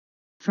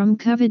From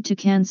COVID to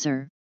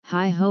cancer,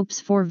 high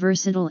hopes for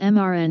versatile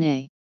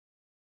mRNA.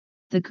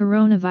 The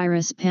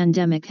coronavirus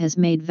pandemic has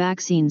made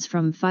vaccines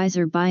from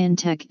Pfizer,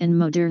 BioNTech and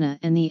Moderna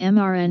and the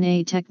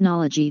mRNA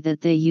technology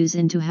that they use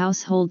into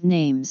household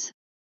names.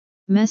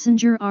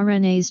 Messenger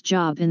RNA's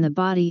job in the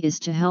body is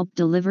to help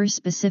deliver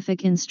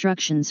specific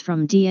instructions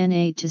from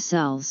DNA to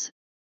cells.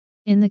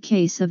 In the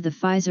case of the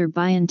Pfizer,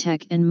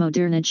 BioNTech and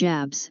Moderna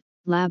jabs,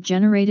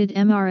 lab-generated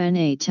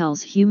mRNA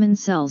tells human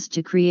cells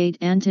to create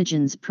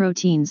antigens,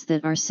 proteins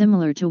that are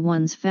similar to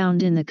ones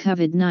found in the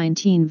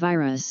COVID-19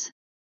 virus.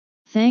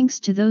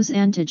 Thanks to those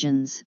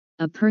antigens,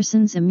 a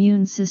person's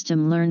immune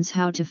system learns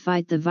how to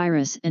fight the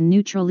virus and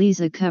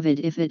neutralize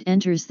COVID if it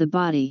enters the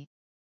body.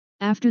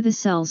 After the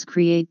cells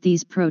create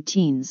these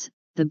proteins,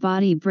 the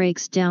body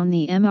breaks down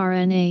the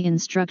mRNA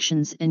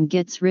instructions and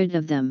gets rid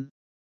of them.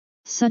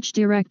 Such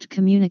direct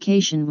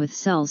communication with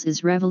cells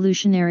is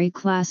revolutionary.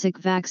 Classic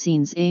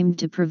vaccines aimed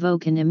to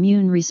provoke an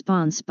immune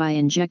response by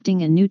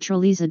injecting a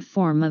neutralized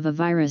form of a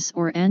virus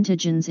or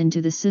antigens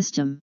into the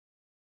system.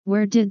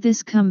 Where did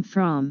this come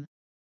from?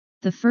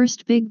 The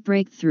first big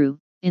breakthrough,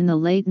 in the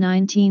late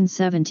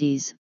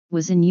 1970s,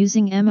 was in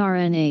using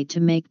mRNA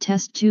to make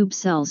test tube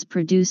cells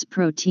produce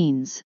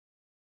proteins.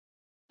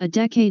 A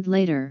decade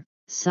later,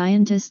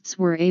 scientists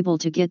were able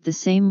to get the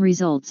same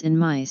results in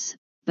mice,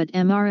 but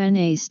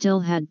mRNA still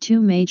had two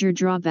major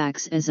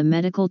drawbacks as a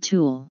medical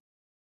tool.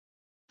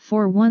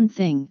 For one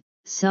thing,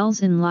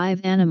 cells in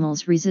live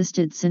animals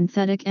resisted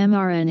synthetic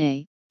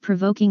mRNA,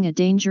 provoking a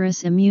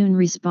dangerous immune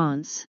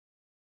response.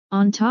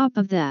 On top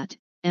of that,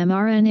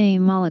 mRNA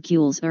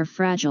molecules are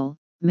fragile,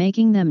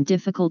 making them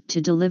difficult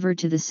to deliver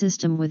to the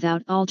system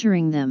without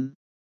altering them.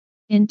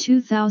 In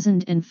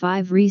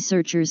 2005,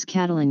 researchers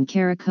Catalin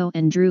Carrico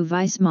and Drew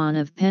Weissman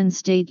of Penn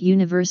State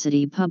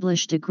University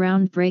published a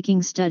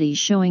groundbreaking study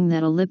showing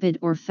that a lipid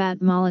or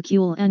fat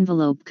molecule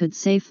envelope could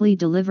safely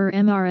deliver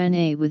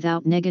mRNA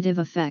without negative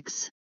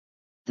effects.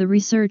 The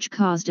research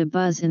caused a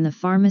buzz in the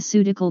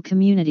pharmaceutical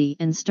community,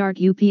 and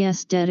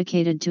startups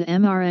dedicated to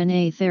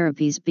mRNA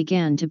therapies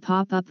began to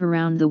pop up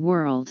around the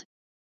world.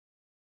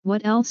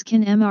 What else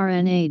can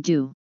mRNA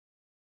do?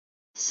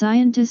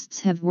 Scientists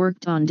have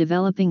worked on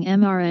developing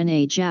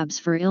mRNA jabs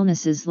for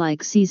illnesses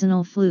like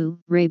seasonal flu,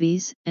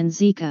 rabies, and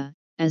Zika,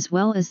 as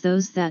well as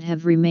those that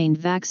have remained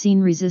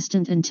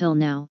vaccine-resistant until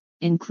now,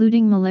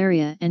 including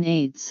malaria and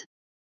AIDS.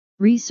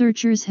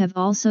 Researchers have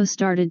also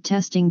started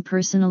testing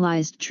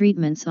personalized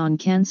treatments on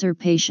cancer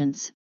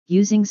patients,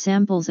 using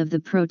samples of the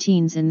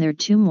proteins in their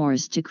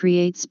tumors to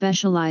create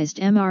specialized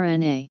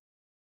mRNA.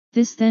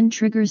 This then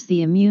triggers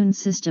the immune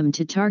system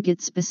to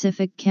target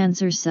specific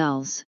cancer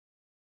cells.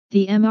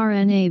 The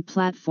mRNA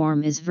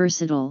platform is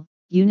versatile,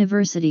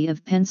 University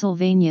of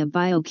Pennsylvania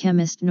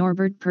biochemist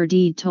Norbert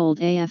Purdie told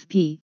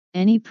AFP.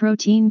 Any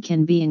protein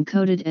can be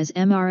encoded as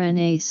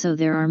mRNA, so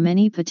there are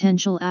many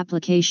potential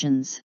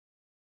applications.